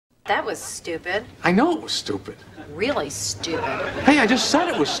That was stupid. I know it was stupid. Really stupid. Hey, I just said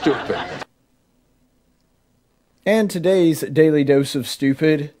it was stupid. And today's Daily Dose of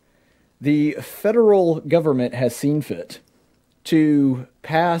Stupid, the federal government has seen fit to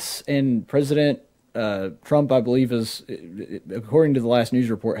pass, and President Trump, I believe, is, according to the last news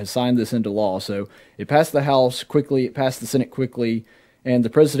report, has signed this into law. So it passed the House quickly, it passed the Senate quickly, and the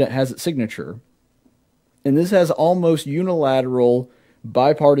president has its signature. And this has almost unilateral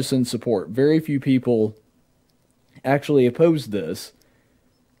bipartisan support. Very few people actually oppose this,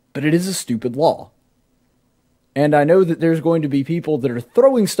 but it is a stupid law. And I know that there's going to be people that are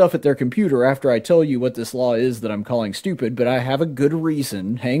throwing stuff at their computer after I tell you what this law is that I'm calling stupid, but I have a good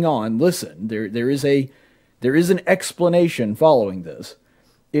reason. Hang on, listen. There is an explanation following this.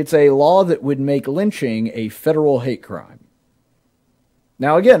 It's a law that would make lynching a federal hate crime.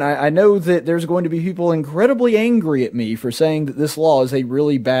 Now, again, I know that there's going to be people incredibly angry at me for saying that this law is a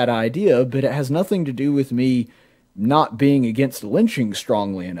really bad idea, but it has nothing to do with me not being against lynching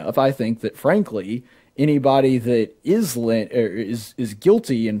strongly enough. I think that, frankly, anybody that is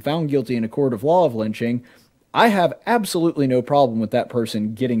guilty and found guilty in a court of law of lynching, I have absolutely no problem with that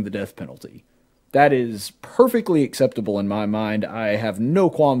person getting the death penalty. That is perfectly acceptable in my mind. I have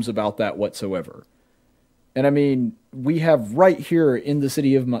no qualms about that whatsoever. And I mean, we have right here in the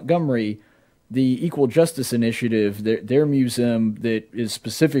city of Montgomery, the Equal Justice Initiative, their museum that is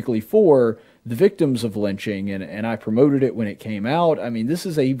specifically for the victims of lynching, and I promoted it when it came out. I mean, this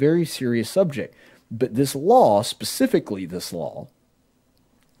is a very serious subject. But this law, specifically this law,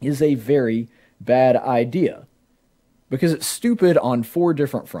 is a very bad idea. Because it's stupid on 4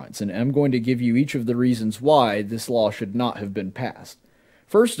 different fronts, and I'm going to give you each of the reasons why this law should not have been passed.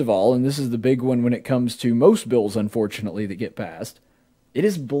 First of all, and this is the big one when it comes to most bills, unfortunately, that get passed, it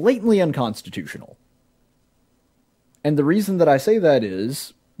is blatantly unconstitutional. And the reason that I say that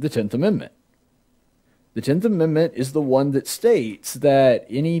is the 10th Amendment. The 10th Amendment is the one that states that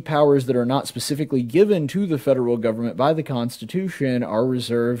any powers that are not specifically given to the federal government by the Constitution are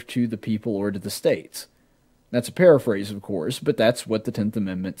reserved to the people or to the states. That's a paraphrase, of course, but that's what the 10th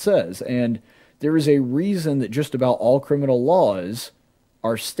Amendment says. And there is a reason that just about all criminal laws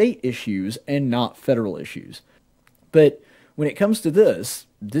are state issues and not federal issues. But when it comes to this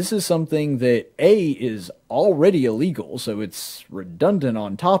is something that A, is already illegal, so it's redundant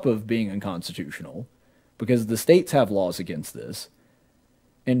on top of being unconstitutional, because the states have laws against this.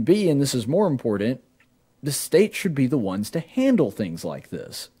 And B, and this is more important, the states should be the ones to handle things like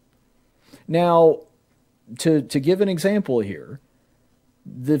this. Now, to give an example here,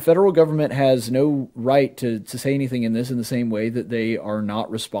 the federal government has no right to say anything in this in the same way that they are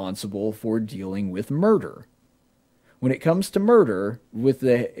not responsible for dealing with murder. When it comes to murder, with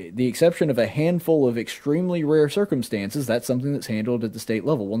the exception of a handful of extremely rare circumstances, that's something that's handled at the state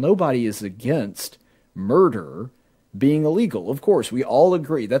level. Well, nobody is against murder being illegal. Of course, we all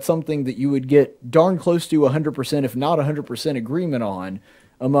agree. That's something that you would get darn close to 100%, if not 100% agreement on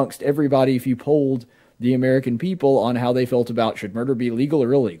amongst everybody if you polled the American people on how they felt about should murder be legal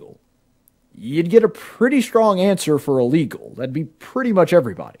or illegal. You'd get a pretty strong answer for illegal. That'd be pretty much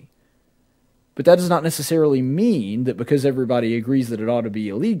everybody. But that does not necessarily mean that because everybody agrees that it ought to be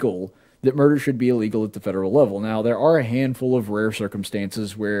illegal, that murder should be illegal at the federal level. Now, there are a handful of rare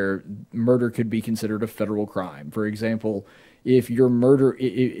circumstances where murder could be considered a federal crime. For example, if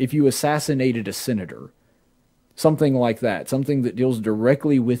you assassinated a senator, something like that, something that deals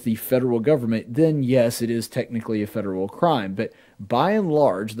directly with the federal government, then yes, it is technically a federal crime. But by and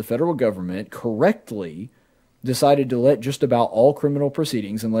large, the federal government correctly decided to let just about all criminal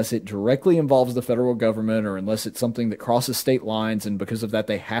proceedings, unless it directly involves the federal government or unless it's something that crosses state lines, and because of that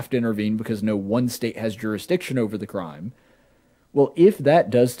they have to intervene because no one state has jurisdiction over the crime. Well, if that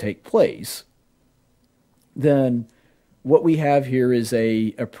does take place, then what we have here is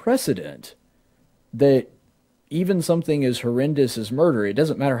a precedent that even something as horrendous as murder, it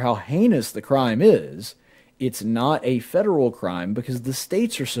doesn't matter how heinous the crime is, it's not a federal crime because the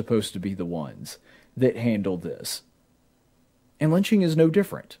states are supposed to be the ones that handle this. And lynching is no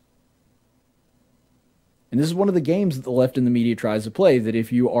different. And this is one of the games that the left and the media tries to play, that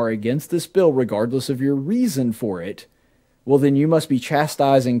if you are against this bill, regardless of your reason for it, well, then you must be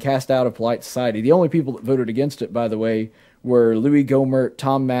chastised and cast out of polite society. The only people that voted against it, by the way, were Louis Gohmert,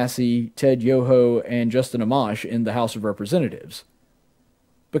 Tom Massey, Ted Yoho, and Justin Amash in the House of Representatives.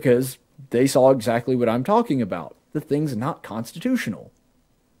 Because they saw exactly what I'm talking about. The thing's not constitutional.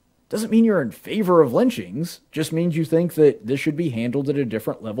 Doesn't mean you're in favor of lynchings, just means you think that this should be handled at a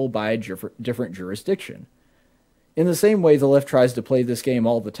different level by a different jurisdiction. In the same way, the left tries to play this game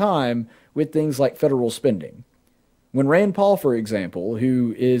all the time with things like federal spending. When Rand Paul, for example,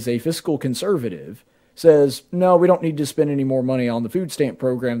 who is a fiscal conservative, says, no, we don't need to spend any more money on the food stamp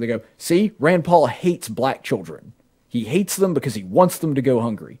program, they go, see, Rand Paul hates black children. He hates them because he wants them to go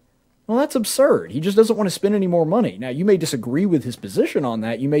hungry. Well, that's absurd. He just doesn't want to spend any more money. Now, you may disagree with his position on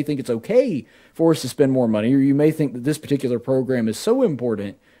that. You may think it's okay for us to spend more money, or you may think that this particular program is so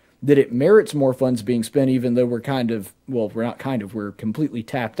important that it merits more funds being spent, even though we're we're completely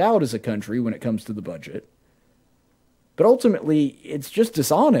tapped out as a country when it comes to the budget. But ultimately, it's just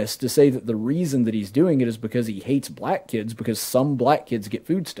dishonest to say that the reason that he's doing it is because he hates black kids, because some black kids get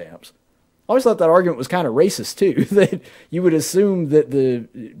food stamps. I always thought that argument was kind of racist, too, that you would assume that the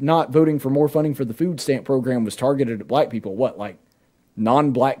not voting for more funding for the food stamp program was targeted at black people. What, like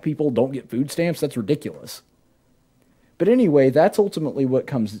non-black people don't get food stamps? That's ridiculous. But anyway, that's ultimately what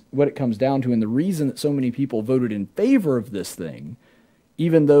it comes down to, and the reason that so many people voted in favor of this thing,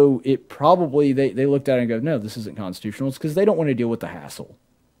 even though it probably, they looked at it and go, no, this isn't constitutional, it's because they don't want to deal with the hassle.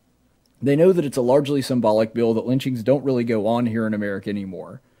 They know that it's a largely symbolic bill, that lynchings don't really go on here in America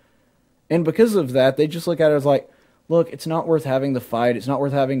anymore. And because of that, they just look at it as like, look, it's not worth having the fight. It's not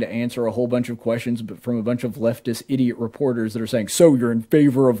worth having to answer a whole bunch of questions from a bunch of leftist idiot reporters that are saying, so you're in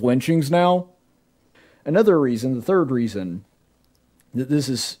favor of lynchings now? Another reason, the third reason that this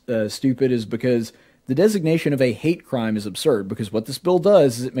is stupid is because the designation of a hate crime is absurd, because what this bill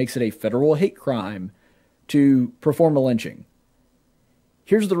does is it makes it a federal hate crime to perform a lynching.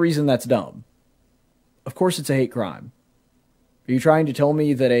 Here's the reason that's dumb. Of course it's a hate crime. Are you trying to tell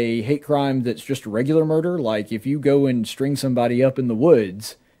me that a hate crime that's just regular murder, like if you go and string somebody up in the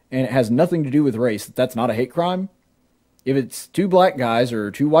woods and it has nothing to do with race, that's not a hate crime? If it's two black guys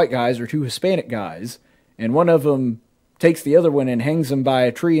or two white guys or two Hispanic guys, and one of them takes the other one and hangs him by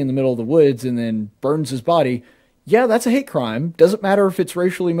a tree in the middle of the woods and then burns his body, yeah, that's a hate crime. Doesn't matter if it's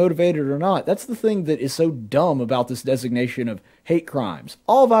racially motivated or not. That's the thing that is so dumb about this designation of hate crimes.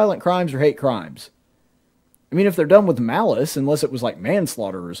 All violent crimes are hate crimes. I mean, if they're done with malice, unless it was like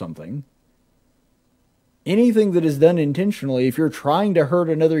manslaughter or something, anything that is done intentionally, if you're trying to hurt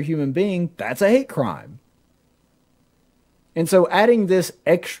another human being, that's a hate crime. And so adding this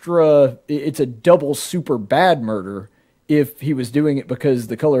extra, it's a double super bad murder if he was doing it because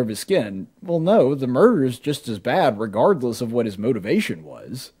the color of his skin. Well, no, the murder is just as bad regardless of what his motivation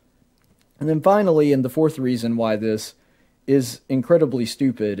was. And then finally, and the fourth reason why this is incredibly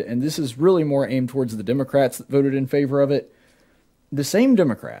stupid, and this is really more aimed towards the Democrats that voted in favor of it, the same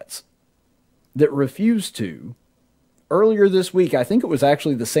Democrats that refused to, earlier this week, I think it was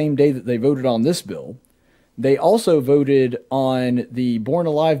actually the same day that they voted on this bill, they also voted on the Born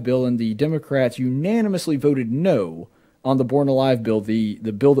Alive bill, and the Democrats unanimously voted no on the Born Alive bill, the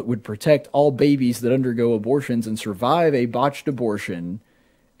bill that would protect all babies that undergo abortions and survive a botched abortion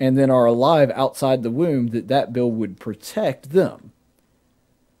and then are alive outside the womb, that bill would protect them.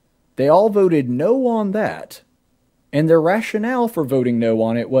 They all voted no on that, and their rationale for voting no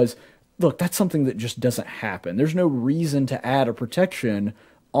on it was, look, that's something that just doesn't happen. There's no reason to add a protection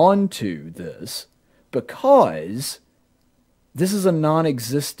onto this because this is a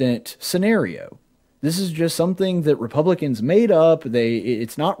non-existent scenario. This is just something that Republicans made up.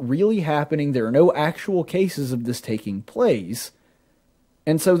 It's not really happening. There are no actual cases of this taking place.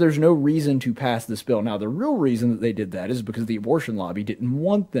 And so there's no reason to pass this bill. Now, the real reason that they did that is because the abortion lobby didn't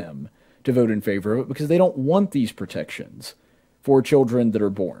want them to vote in favor of it, because they don't want these protections for children that are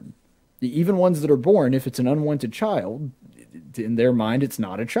born. Even ones that are born, if it's an unwanted child, in their mind, it's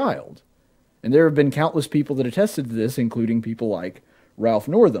not a child. And there have been countless people that attested to this, including people like Ralph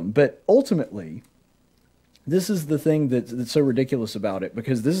Northam. But ultimately, this is the thing that's so ridiculous about it,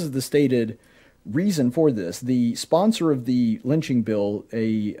 because this is the stated reason for this. The sponsor of the lynching bill,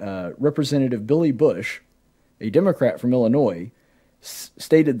 a Representative Billy Bush, a Democrat from Illinois,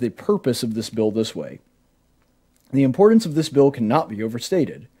 stated the purpose of this bill this way. The importance of this bill cannot be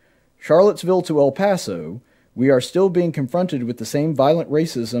overstated. Charlottesville to El Paso, we are still being confronted with the same violent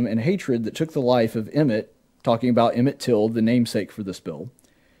racism and hatred that took the life of Emmett, talking about Emmett Till, the namesake for this bill,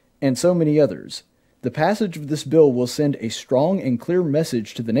 and so many others. The passage of this bill will send a strong and clear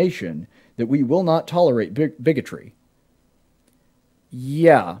message to the nation that we will not tolerate bigotry.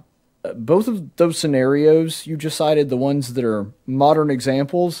 Yeah, both of those scenarios you just cited, the ones that are modern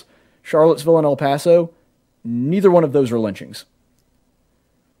examples, Charlottesville and El Paso, neither one of those are lynchings.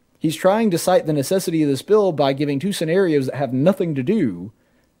 He's trying to cite the necessity of this bill by giving two scenarios that have nothing to do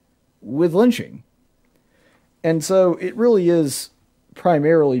with lynching. And so it really is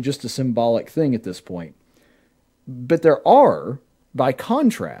primarily just a symbolic thing at this point. But there are, by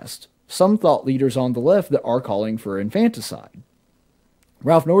contrast, some thought leaders on the left that are calling for infanticide.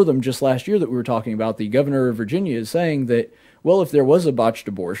 Ralph Northam, just last year that we were talking about, the governor of Virginia, is saying that, well, if there was a botched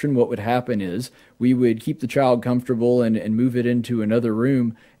abortion, what would happen is we would keep the child comfortable and move it into another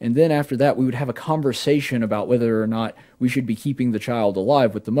room. And then after that, we would have a conversation about whether or not we should be keeping the child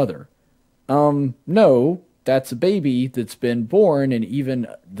alive with the mother. No, that's a baby that's been born. And even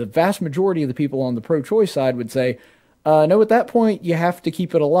the vast majority of the people on the pro-choice side would say, no, at that point, you have to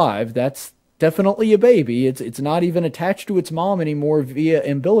keep it alive. That's definitely a baby. It's not even attached to its mom anymore via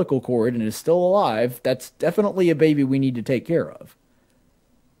umbilical cord and is still alive. That's definitely a baby we need to take care of.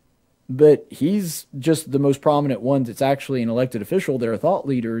 But he's just the most prominent one that's actually an elected official. There are thought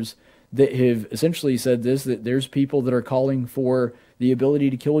leaders that have essentially said this, that there's people that are calling for the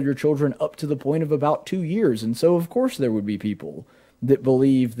ability to kill your children up to the point of about 2 years. And so, of course, there would be people that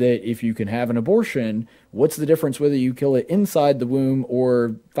believe that if you can have an abortion, what's the difference whether you kill it inside the womb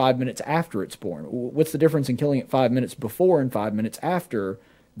or 5 minutes after it's born? What's the difference in killing it 5 minutes before and 5 minutes after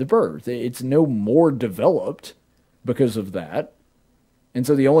the birth? It's no more developed because of that. And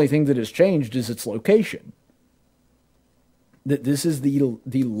so the only thing that has changed is its location. That this is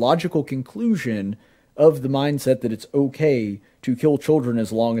the logical conclusion of the mindset that it's okay to kill children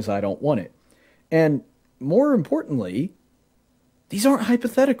as long as I don't want it. And more importantly, these aren't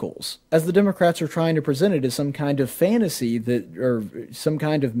hypotheticals, as the Democrats are trying to present it as some kind of fantasy that, or some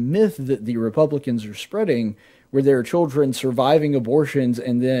kind of myth that the Republicans are spreading, where there are children surviving abortions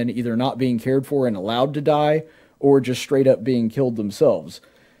and then either not being cared for and allowed to die, or just straight up being killed themselves.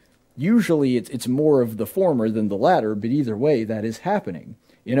 Usually it's more of the former than the latter, but either way, that is happening.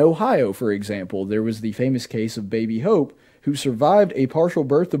 In Ohio, for example, there was the famous case of Baby Hope, who survived a partial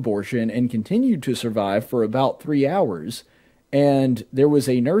birth abortion and continued to survive for about 3 hours. And there was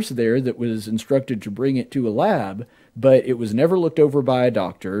a nurse there that was instructed to bring it to a lab, but it was never looked over by a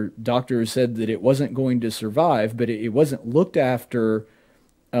doctor. Doctors said that it wasn't going to survive, but it wasn't looked after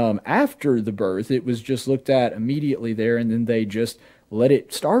the birth. It was just looked at immediately there, and then they just let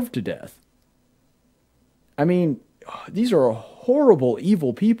it starve to death. I mean, these are horrible,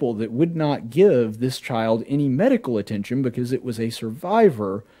 evil people that would not give this child any medical attention because it was a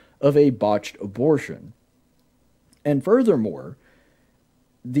survivor of a botched abortion. And furthermore,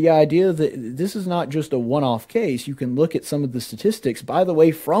 the idea that this is not just a one-off case, you can look at some of the statistics, by the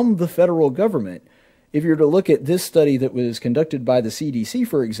way, from the federal government. If you're to look at this study that was conducted by the CDC,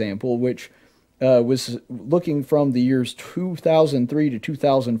 for example, which was looking from the years 2003 to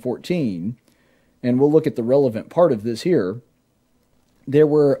 2014, and we'll look at the relevant part of this here, there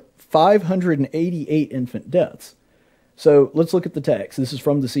were 588 infant deaths. So let's look at the text. This is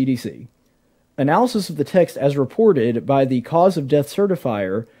from the CDC. Analysis of the text as reported by the cause of death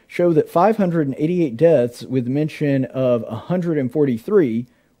certifier show that 588 deaths with mention of 143,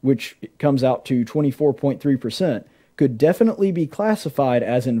 which comes out to 24.3%, could definitely be classified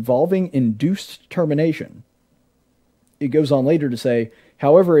as involving induced termination. It goes on later to say,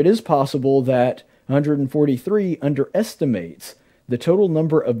 however, it is possible that 143 underestimates the total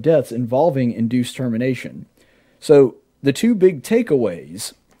number of deaths involving induced termination. So the two big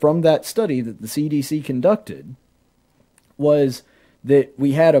takeaways from that study that the CDC conducted was that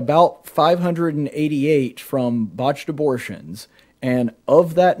we had about 588 from botched abortions, and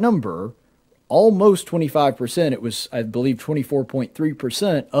of that number, almost 25%, it was, I believe,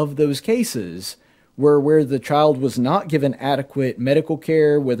 24.3% of those cases were where the child was not given adequate medical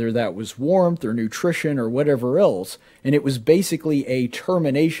care, whether that was warmth or nutrition or whatever else, and it was basically a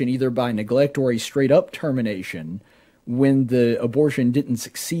termination, either by neglect or a straight-up termination, when the abortion didn't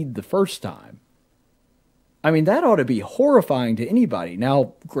succeed the first time. I mean, that ought to be horrifying to anybody.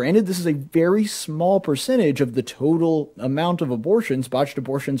 Now, granted, this is a very small percentage of the total amount of abortions. Botched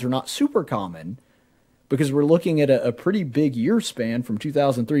abortions are not super common, because we're looking at a pretty big year span from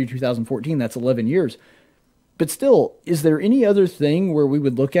 2003 to 2014. That's 11 years. But still, is there any other thing where we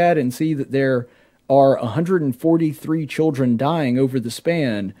would look at and see that there are 143 children dying over the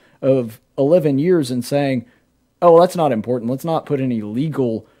span of 11 years and saying, oh, well, that's not important. Let's not put any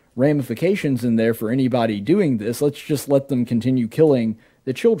legal ramifications in there for anybody doing this. Let's just let them continue killing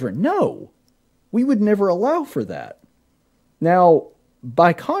the children. No, we would never allow for that. Now,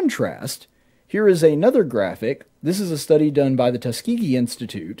 by contrast, here is another graphic. This is a study done by the Tuskegee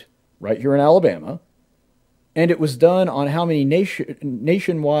Institute, right here in Alabama. And it was done on how many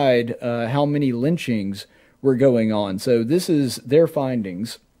nationwide, how many lynchings were going on. So this is their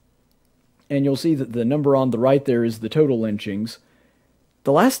findings. And you'll see that the number on the right there is the total lynchings.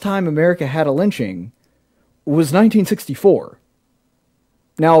 The last time America had a lynching was 1964.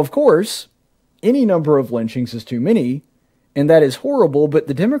 Now, of course, any number of lynchings is too many, and that is horrible, but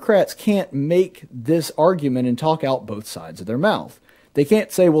the Democrats can't make this argument and talk out both sides of their mouth. They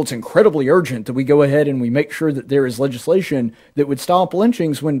can't say, well, it's incredibly urgent that we go ahead and we make sure that there is legislation that would stop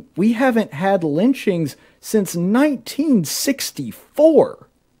lynchings when we haven't had lynchings since 1964.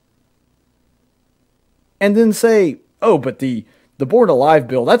 And then say, oh, but the Born Alive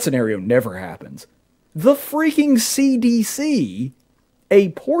bill, that scenario never happens. The freaking CDC, a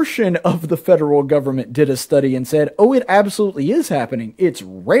portion of the federal government, did a study and said, oh, it absolutely is happening. It's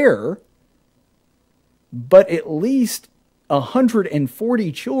rare, but at least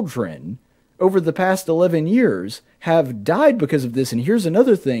 140 children over the past 11 years have died because of this. And here's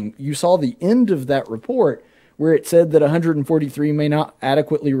another thing. You saw the end of that report where it said that 143 may not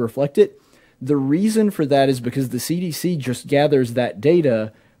adequately reflect it. The reason for that is because the CDC just gathers that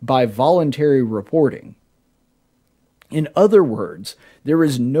data by voluntary reporting. In other words, there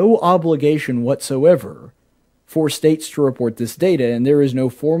is no obligation whatsoever for states to report this data, and there is no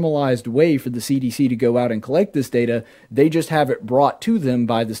formalized way for the CDC to go out and collect this data. They just have it brought to them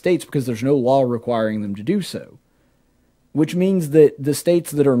by the states because there's no law requiring them to do so. Which means that the states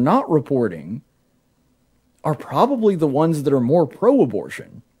that are not reporting are probably the ones that are more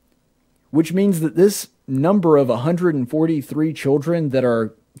pro-abortion. Which means that this number of 143 children that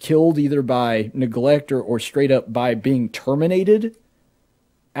are killed either by neglect or straight up by being terminated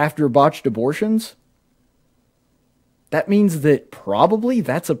after botched abortions, that means that probably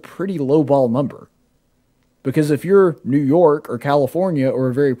that's a pretty lowball number. Because if you're New York or California or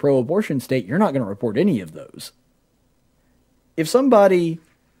a very pro-abortion state, you're not going to report any of those. If somebody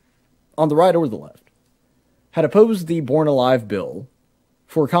on the right or the left had opposed the Born Alive bill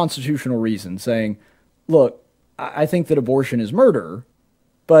for constitutional reasons, saying, look, I think that abortion is murder,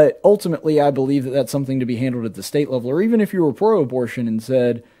 but ultimately I believe that that's something to be handled at the state level. Or even if you were pro-abortion and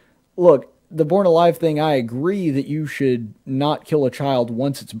said, look, the Born Alive thing, I agree that you should not kill a child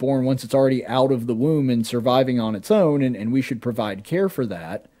once it's born, once it's already out of the womb and surviving on its own, and we should provide care for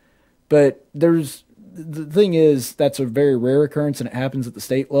that. But the thing is, that's a very rare occurrence and it happens at the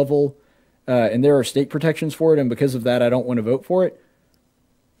state level, and there are state protections for it, and because of that I don't want to vote for it.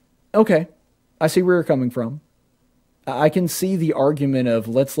 Okay, I see where you're coming from. I can see the argument of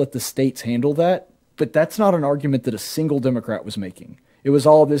let's let the states handle that, but that's not an argument that a single Democrat was making. It was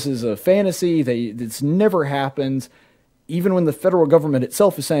all, this is a fantasy, this never happens, even when the federal government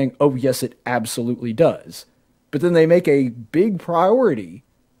itself is saying, oh yes, it absolutely does. But then they make a big priority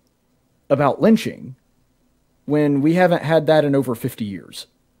about lynching when we haven't had that in over 50 years.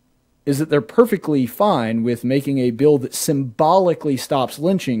 Is that they're perfectly fine with making a bill that symbolically stops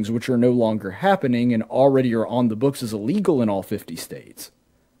lynchings, which are no longer happening and already are on the books as illegal in all 50 states.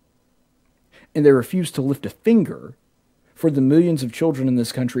 And they refuse to lift a finger for the millions of children in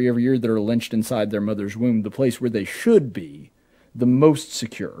this country every year that are lynched inside their mother's womb, the place where they should be the most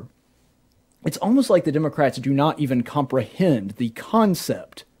secure. It's almost like the Democrats do not even comprehend the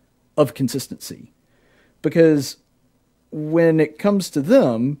concept of consistency. Because when it comes to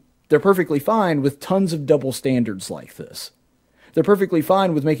them, they're perfectly fine with tons of double standards like this. They're perfectly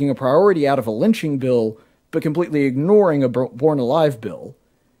fine with making a priority out of a lynching bill, but completely ignoring a Born Alive bill.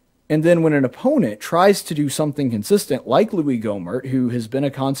 And then when an opponent tries to do something consistent, like Louis Gohmert, who has been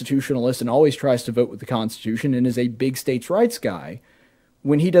a constitutionalist and always tries to vote with the Constitution and is a big states' rights guy,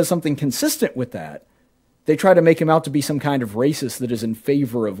 when he does something consistent with that, they try to make him out to be some kind of racist that is in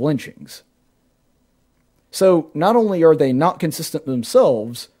favor of lynchings. So not only are they not consistent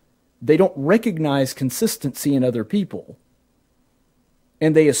themselves, they don't recognize consistency in other people.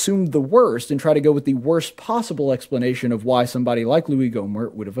 And they assume the worst and try to go with the worst possible explanation of why somebody like Louis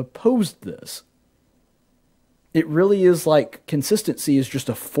Gohmert would have opposed this. It really is like consistency is just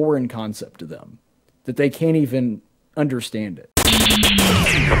a foreign concept to them, that they can't even understand it.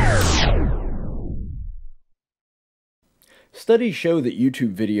 Studies show that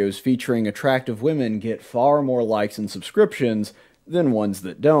YouTube videos featuring attractive women get far more likes and subscriptions than ones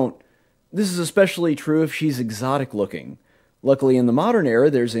that don't. This is especially true if she's exotic looking. Luckily, in the modern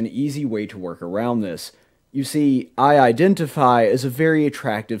era, there's an easy way to work around this. You see, I identify as a very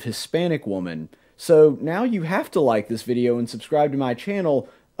attractive Hispanic woman, so now you have to like this video and subscribe to my channel,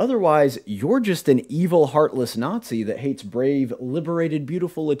 otherwise you're just an evil, heartless Nazi that hates brave, liberated,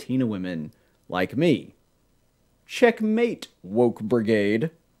 beautiful Latina women like me. Checkmate, woke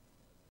brigade.